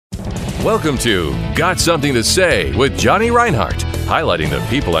Welcome to Got Something to Say with Johnny Reinhardt, highlighting the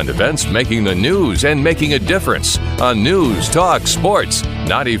people and events making the news and making a difference on News Talk Sports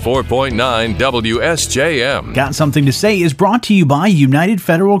 94.9 WSJM. Got Something to Say is brought to you by United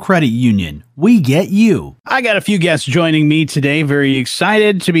Federal Credit Union. We get you. I got a few guests joining me today. Very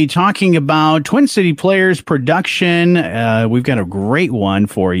excited to be talking about Twin City Players production. We've got a great one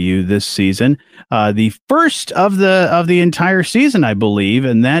for you this season. The first of the entire season, I believe,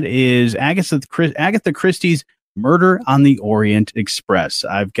 and that is Agatha Christie's Murder on the Orient Express.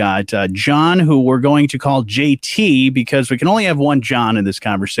 I've got John, who we're going to call JT because we can only have one John in this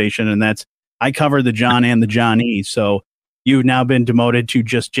conversation, and that's I cover the John and the Johnny. So you've now been demoted to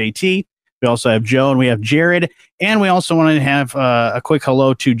just JT. We also have Joe and we have Jared, and we also want to have a quick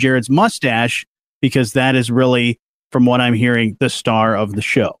hello to Jared's mustache because that is really, from what I'm hearing, the star of the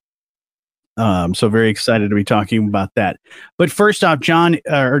show. So very excited to be talking about that. But first off, John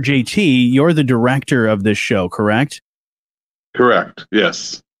or JT, you're the director of this show, correct? Correct.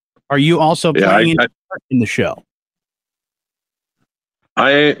 Yes. Are you also playing in the show?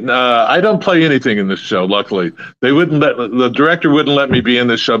 I don't play anything in this show. Luckily, the director wouldn't let me be in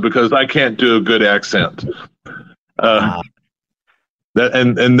this show because I can't do a good accent.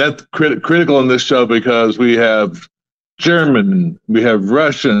 That's critical in this show because we have German, we have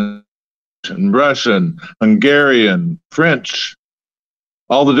Russian, Hungarian, French,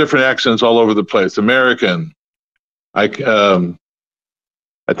 all the different accents all over the place. American. I think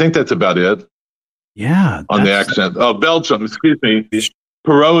that's about it. Yeah. On the accent. Oh, Belgium. Excuse me.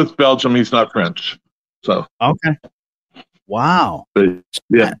 Perot is Belgium. He's not French. So. Okay. Wow. But,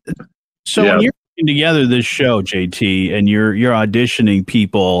 yeah. So when you're putting together this show, JT, and you're auditioning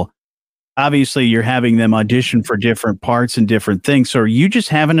people, obviously you're having them audition for different parts and different things. So are you just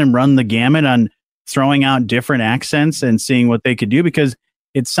having them run the gamut on throwing out different accents and seeing what they could do? Because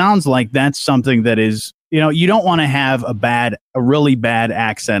it sounds like that's something that is, you don't want to have a really bad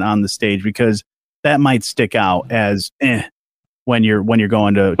accent on the stage because that might stick out as when you're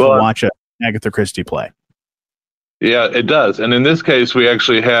going to watch a Agatha Christie play. Yeah, it does. And in this case, we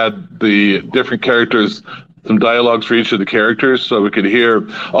actually had the different characters, some dialogues for each of the characters, so we could hear.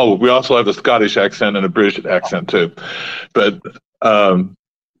 Oh, we also have a Scottish accent and a British accent too. But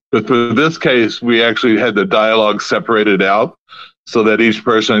for this case, we actually had the dialogue separated out so that each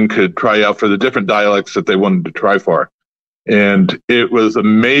person could try out for the different dialects that they wanted to try for. And it was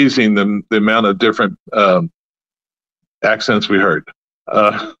amazing the amount of different accents we heard.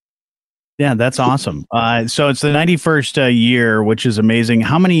 Yeah, that's awesome. So it's the 91st year, which is amazing.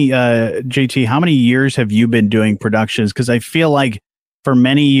 How many, JT, how many years have you been doing productions? Because I feel like for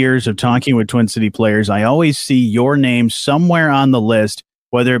many years of talking with Twin City Players, I always see your name somewhere on the list,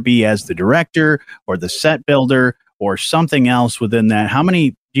 whether it be as the director or the set builder or something else within that.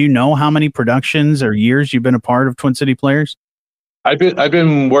 Do you know how many productions or years you've been a part of Twin City Players? I've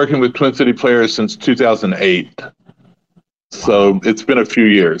been working with Twin City Players since 2008. So it's been a few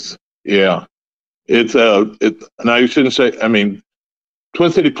years. Yeah. And I shouldn't say, Twin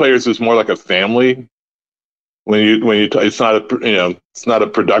City Players is more like a family. It's not a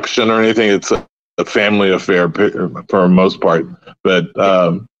production or anything. It's a family affair for the most part. But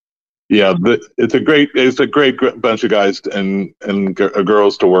it's a great bunch of guys and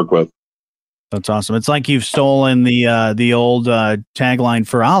girls to work with. That's awesome. It's like you've stolen the old tagline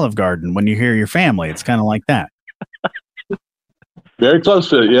for Olive Garden. When you hear your family, it's kind of like that. Very close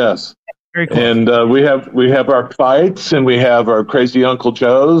to it, yes. Very close. And we have our fights, and we have our crazy Uncle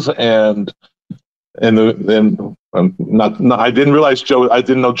Joes, I didn't realize Joe. I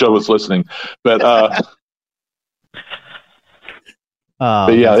didn't know Joe was listening, but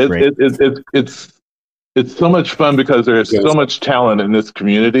yeah, it's so much fun because there's so much talent in this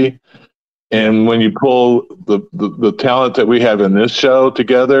community, and when you pull the talent that we have in this show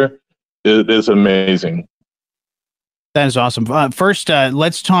together, it is amazing. That is awesome. First,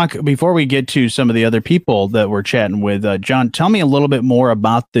 let's talk, before we get to some of the other people that we're chatting with, John, tell me a little bit more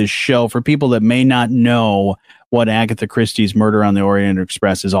about this show for people that may not know what Agatha Christie's Murder on the Orient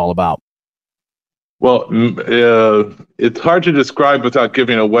Express is all about. Well, it's hard to describe without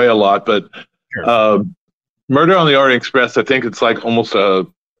giving away a lot, but sure. Murder on the Orient Express, I think it's like almost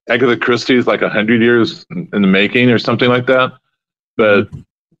Agatha Christie is like 100 years in the making or something like that. But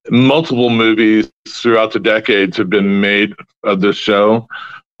multiple movies throughout the decades have been made of this show.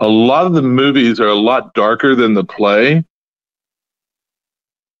 A lot of the movies are a lot darker than the play,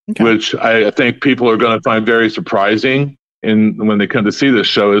 which I think people are going to find very surprising. And when they come to see this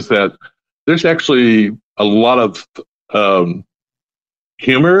show, is that there's actually a lot of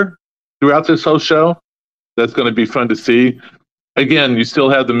humor throughout this whole show. That's going to be fun to see. again, you still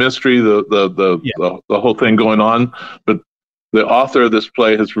have the mystery, the whole thing going on, but the author of this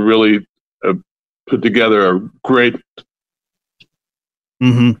play has really put together a great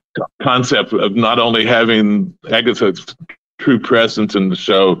concept of not only having Agatha's true presence in the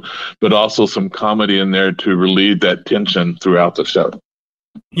show, but also some comedy in there to relieve that tension throughout the show.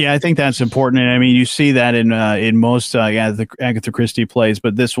 Yeah, I think that's important. And I mean, you see that in most Agatha Christie plays,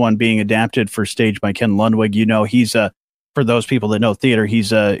 but this one being adapted for stage by Ken Lundwig, he's for those people that know theater,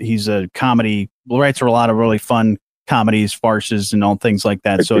 he's a comedy, writes a lot of really fun comedies, farces, and all things like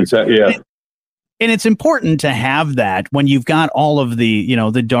that. So and it's important to have that when you've got all of the,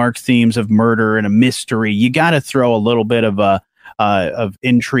 the dark themes of murder and a mystery. You got to throw a little bit of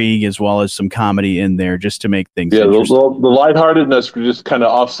intrigue as well as some comedy in there just to make things interesting. The lightheartedness just kind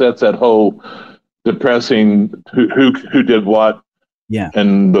of offsets that whole depressing who did what. Yeah.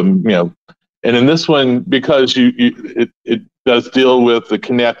 And and in this one, because it does deal with the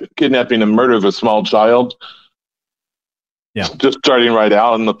kidnapping and murder of a small child. Yeah. Just starting right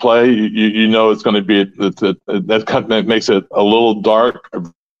out in the play, it's going to be that kind of makes it a little dark,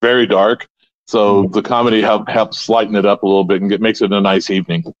 very dark. So the comedy helps lighten it up a little bit and makes it a nice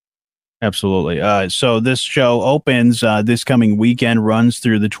evening. Absolutely. So this show opens this coming weekend, runs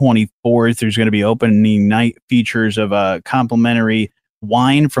through the 24th. There's going to be opening night features of complimentary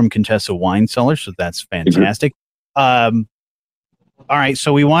wine from Contessa Wine Cellar. So that's fantastic. All right.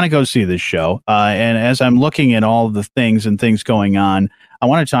 So we want to go see this show. And as I'm looking at all the things going on, I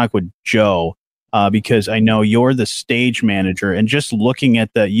want to talk with Joe. Because I know you're the stage manager, and just looking at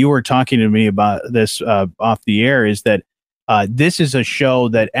you were talking to me about this off the air, is that this is a show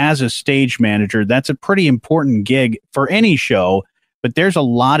that as a stage manager, that's a pretty important gig for any show, but there's a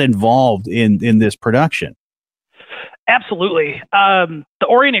lot involved in this production. Absolutely. The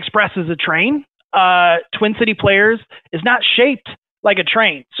Orient Express is a train. Twin City Players is not shaped like a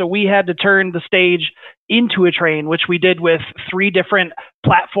train. So we had to turn the stage into a train, which we did with 3 different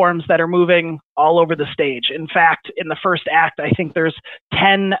platforms that are moving all over the stage. In fact, in the first act, I think there's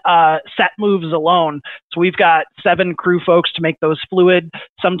 10 set moves alone. So we've got 7 crew folks to make those fluid.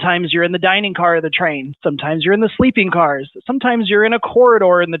 Sometimes you're in the dining car of the train. Sometimes you're in the sleeping cars. Sometimes you're in a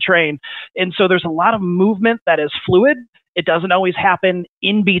corridor in the train. And so there's a lot of movement that is fluid. It doesn't always happen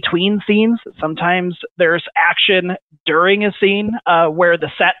in between scenes. Sometimes there's action during a scene where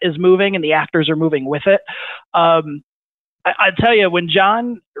the set is moving and the actors are moving with it. I tell you, when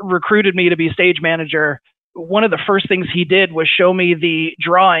John recruited me to be stage manager, one of the first things he did was show me the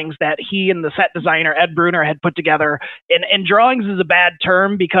drawings that he and the set designer, Ed Bruner, had put together. And drawings is a bad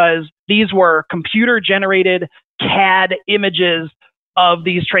term because these were computer-generated CAD images of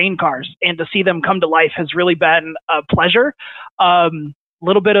these train cars, and to see them come to life has really been a pleasure.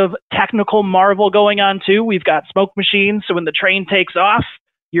 Little bit of technical marvel going on too. We've got smoke machines, so when the train takes off,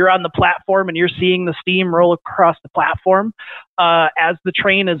 you're on the platform and you're seeing the steam roll across the platform. As the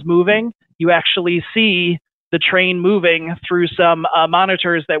train is moving, you actually see the train moving through some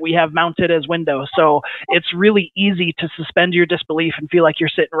monitors that we have mounted as windows. So it's really easy to suspend your disbelief and feel like you're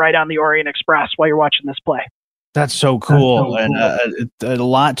sitting right on the Orient Express while you're watching this play. That's so cool. And a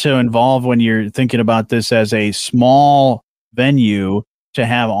lot to involve when you're thinking about this as a small venue to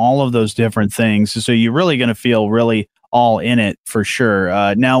have all of those different things. So you're really going to feel really all in it for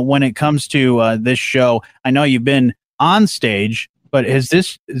sure. Now, when it comes to this show, I know you've been on stage, but is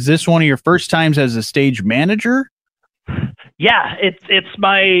this one of your first times as a stage manager? Yeah, it's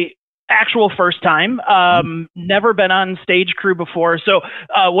my actual first time. Never been on stage crew before. So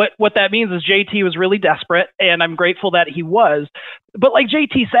what that means is JT was really desperate, and I'm grateful that he was. But like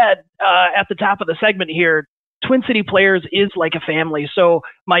JT said at the top of the segment here, Twin City Players is like a family. So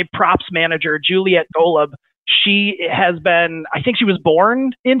my props manager, Juliet Golub, she has been, I think she was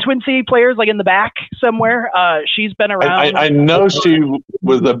born in Twin City Players, like in the back somewhere. She's been around. I know she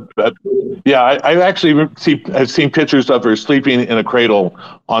was I've seen pictures of her sleeping in a cradle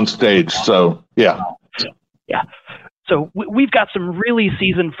on stage. So, yeah. Yeah. So we've got some really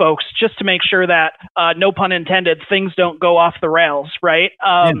seasoned folks just to make sure that, no pun intended, things don't go off the rails, right?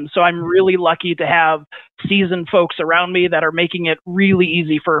 So I'm really lucky to have seasoned folks around me that are making it really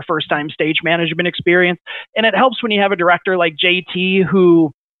easy for a first-time stage management experience. And it helps when you have a director like JT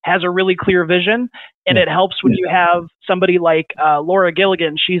who has a really clear vision, and it helps when you have somebody like Laura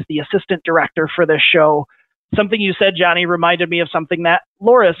Gilligan. She's the assistant director for this show. Something you said, Johnny, reminded me of something that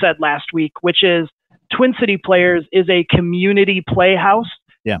Laura said last week, which is Twin City Players is a community playhouse.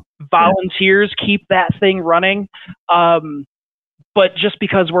 Yeah. Volunteers keep that thing running. But just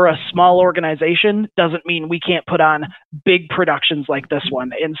because we're a small organization doesn't mean we can't put on big productions like this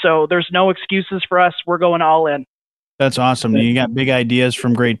one. And so there's no excuses for us. We're going all in. That's awesome. You got big ideas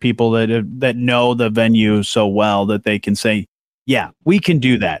from great people that know the venue so well that they can say, yeah, we can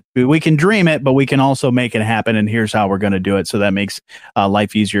do that. We can dream it, but we can also make it happen. And here's how we're going to do it. So that makes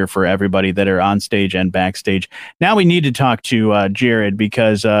life easier for everybody that are on stage and backstage. Now we need to talk to Jared,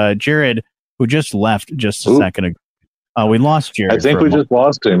 because Jared, who just left just a second ago, we lost Jared. I think we just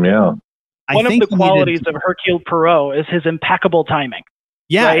lost him. Yeah. One of the qualities of Hercule Poirot is his impeccable timing.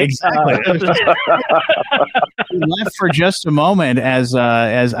 Yeah, right? Exactly. He left for just a moment as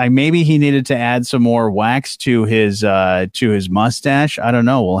maybe he needed to add some more wax to his mustache. I don't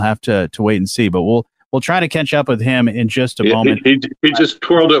know. We'll have to wait and see, but we'll try to catch up with him in just a moment. He just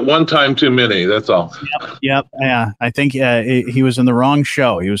twirled it one time too many. That's all. Yep. Yeah. I think he was in the wrong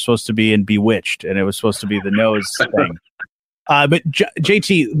show. He was supposed to be in Bewitched, and it was supposed to be the nose thing. But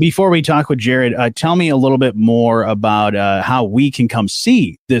JT, before we talk with Jared, tell me a little bit more about how we can come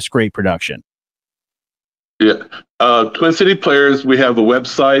see this great production. Yeah. Twin City Players, we have a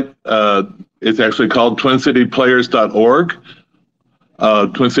website. It's actually called twincityplayers.org.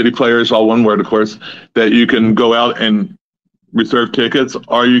 Twin City Players, all one word, of course, that you can go out and reserve tickets,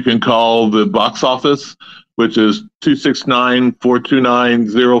 or you can call the box office, which is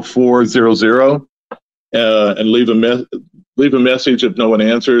 269-429-0400, and leave a message if no one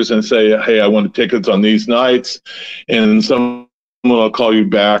answers, and say, hey, I want tickets on these nights, and someone will call you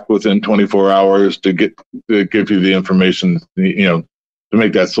back within 24 hours to give you the information, to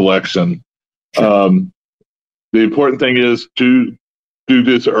make that selection. Sure. The important thing is to do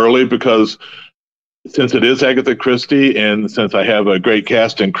this early, because since it is Agatha Christie, and since I have a great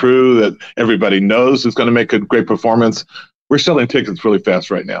cast and crew that everybody knows is going to make a great performance, we're selling tickets really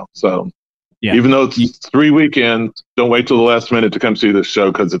fast right now. So yeah. Even though it's 3 weekends, don't wait till the last minute to come see this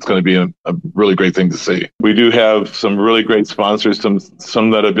show, because it's going to be a really great thing to see. We do have some really great sponsors,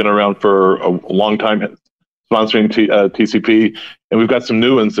 some that have been around for a long time sponsoring TCP, and we've got some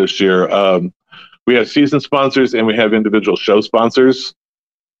new ones this year. We have season sponsors and we have individual show sponsors.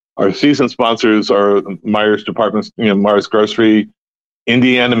 Our season sponsors are Myers Department, Myers Grocery,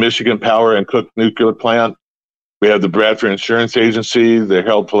 Indiana, Michigan Power and Cook Nuclear Plant. We have the Bradford Insurance Agency, the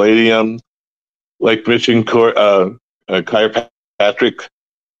Herald Palladium, Lake Michigan Chiropractic,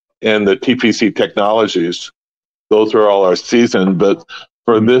 and the TPC Technologies. Those are all our season. But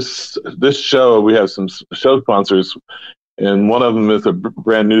for this show, we have some show sponsors, and one of them is a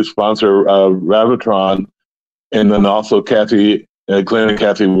brand new sponsor, Ravitron, and then also Glenn and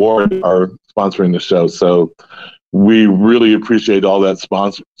Kathy Ward are sponsoring the show. So we really appreciate all that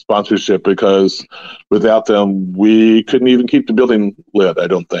sponsorship, because without them, we couldn't even keep the building lit, I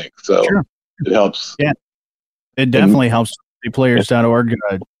don't think. So sure. It helps. Yeah, it definitely helps. Players.org.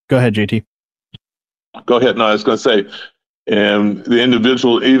 Go ahead, JT. Go ahead. No, I was going to say, and the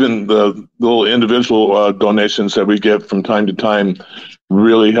individual, even the little individual donations that we get from time to time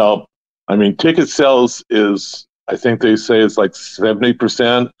really help. I mean, ticket sales is, I think they say it's like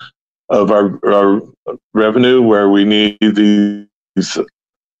 70% of our revenue, where we need this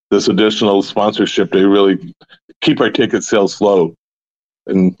additional sponsorship to really keep our ticket sales low.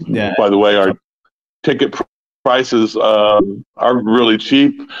 And by the way, our ticket prices are really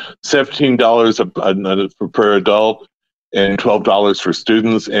cheap, $17 per adult and $12 for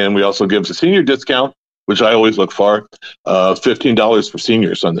students. And we also give a senior discount, which I always look for, $15 for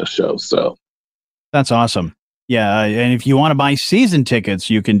seniors on this show. So that's awesome. Yeah, and if you want to buy season tickets,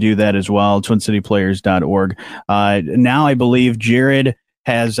 you can do that as well, twincityplayers.org. Now I believe Jared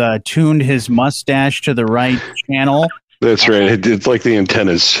has tuned his mustache to the right channel. That's right. It's like the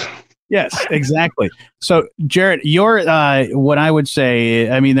antennas. Yes, exactly. So, Jared, you're what I would say,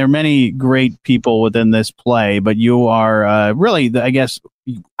 I mean, there are many great people within this play, but you are really, I guess,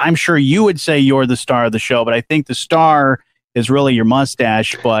 I'm sure you would say you're the star of the show, but I think the star is really your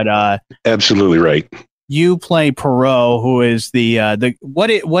mustache. But absolutely right. You play Poirot, who is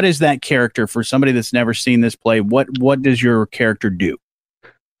what is that character for somebody that's never seen this play? What does your character do?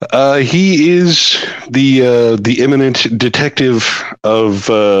 He is the eminent detective of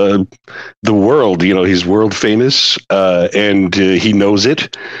the world. He's world famous, and he knows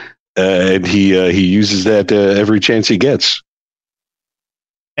it, and he uses that every chance he gets.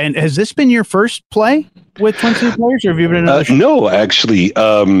 And has this been your first play with Twin City Players, or have you been in another show? No, actually,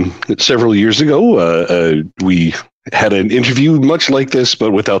 several years ago, we had an interview much like this,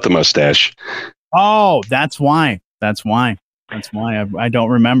 but without the mustache. Oh, that's why. I don't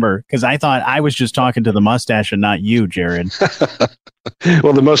remember, because I thought I was just talking to the mustache and not you, Jared.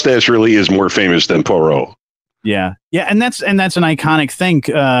 Well, the mustache really is more famous than Poirot. Yeah, and that's an iconic thing.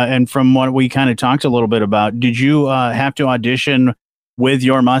 And from what we kind of talked a little bit about, did you have to audition with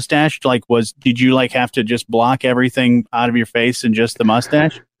your mustache? Like, did you like have to just block everything out of your face and just the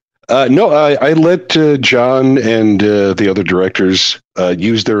mustache? No, I let John and the other directors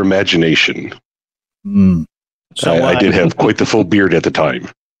use their imagination. So I did have quite the full beard at the time.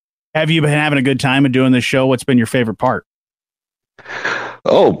 Have you been having a good time of doing this show? What's been your favorite part?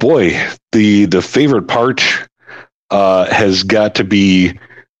 Oh boy, the favorite part has got to be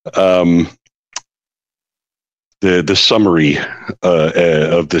the summary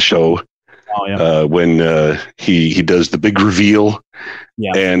of the show. Oh, yeah. When he does the big reveal,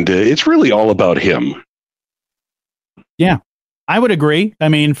 and it's really all about him. Yeah, I would agree. I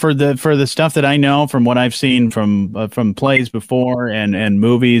mean, for the stuff that I know from what I've seen from plays before and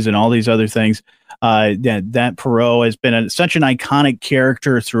movies and all these other things, that Poirot has been such an iconic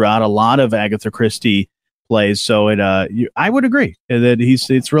character throughout a lot of Agatha Christie plays. So I would agree that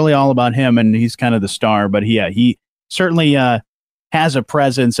it's really all about him, and he's kind of the star. But he certainly has a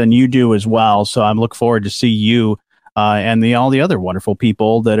presence, and you do as well. So I'm looking forward to see you and all the other wonderful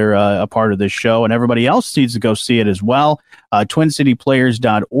people that are a part of this show, and everybody else needs to go see it as well.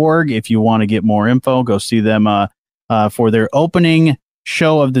 TwinCityPlayers.org. If you want to get more info, go see them for their opening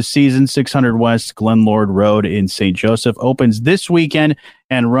show of the season. 600 West Glenlord Road in St. Joseph opens this weekend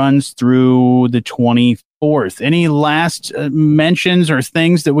and runs through the 24th. Any last mentions or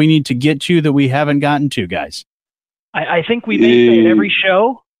things that we need to get to that we haven't gotten to, guys? I think we may say it every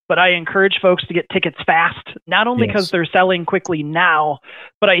show, but I encourage folks to get tickets fast, not only because they're selling quickly now,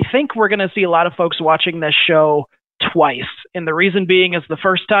 but I think we're going to see a lot of folks watching this show twice. And the reason being is the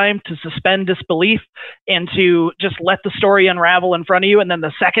first time to suspend disbelief and to just let the story unravel in front of you. And then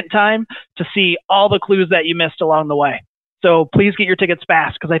the second time to see all the clues that you missed along the way. So please get your tickets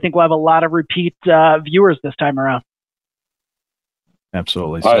fast, because I think we'll have a lot of repeat viewers this time around.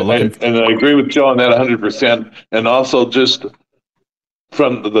 Absolutely. And I agree with Joe on that 100%. And also, just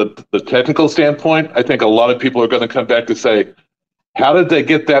from the technical standpoint, I think a lot of people are going to come back to say, how did they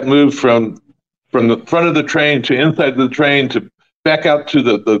get that move from the front of the train to inside the train to back out to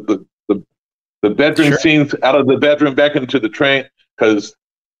the bedroom scenes, out of the bedroom back into the train? Because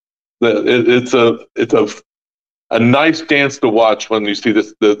it's a nice dance to watch when you see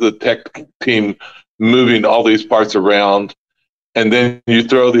the tech team moving all these parts around. And then you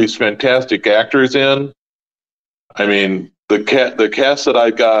throw these fantastic actors in. I mean, the cast that I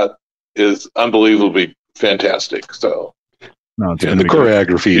got is unbelievably fantastic. So, the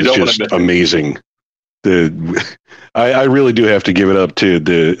choreography is just amazing. I really do have to give it up to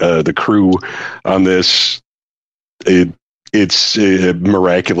the crew on this. It's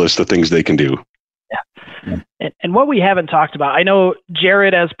miraculous the things they can do. Yeah. And what we haven't talked about, I know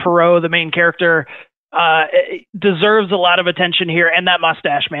Jared as Poirot, the main character, deserves a lot of attention here, and that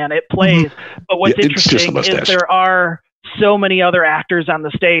mustache, man, it plays. Mm-hmm. But what's interesting is there are so many other actors on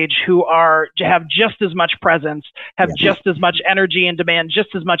the stage who have just as much presence, have just as much energy and demand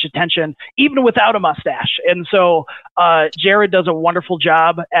just as much attention, even without a mustache. And so Jared does a wonderful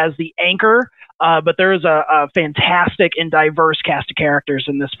job as the anchor, but there is a fantastic and diverse cast of characters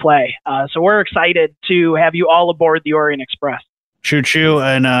in this play. So we're excited to have you all aboard the Orient Express. Choo-choo,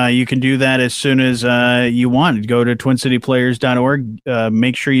 and you can do that as soon as you want. Go to TwinCityPlayers.org,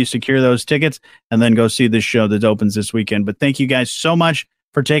 make sure you secure those tickets, and then go see this show that opens this weekend. But thank you guys so much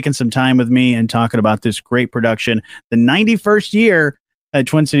for taking some time with me and talking about this great production. The 91st year that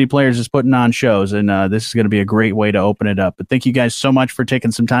Twin City Players is putting on shows, and this is going to be a great way to open it up. But thank you guys so much for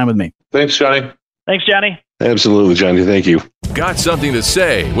taking some time with me. Thanks, Johnny. Thanks, Johnny. Absolutely, Johnny. Thank you. Got something to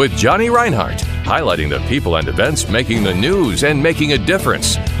say with Johnny Reinhardt, highlighting the people and events making the news and making a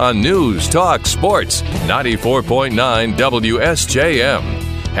difference on News Talk Sports 94.9 WSJM.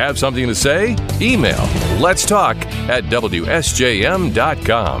 Have something to say? Email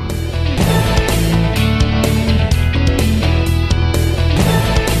letstalk@WSJM.com.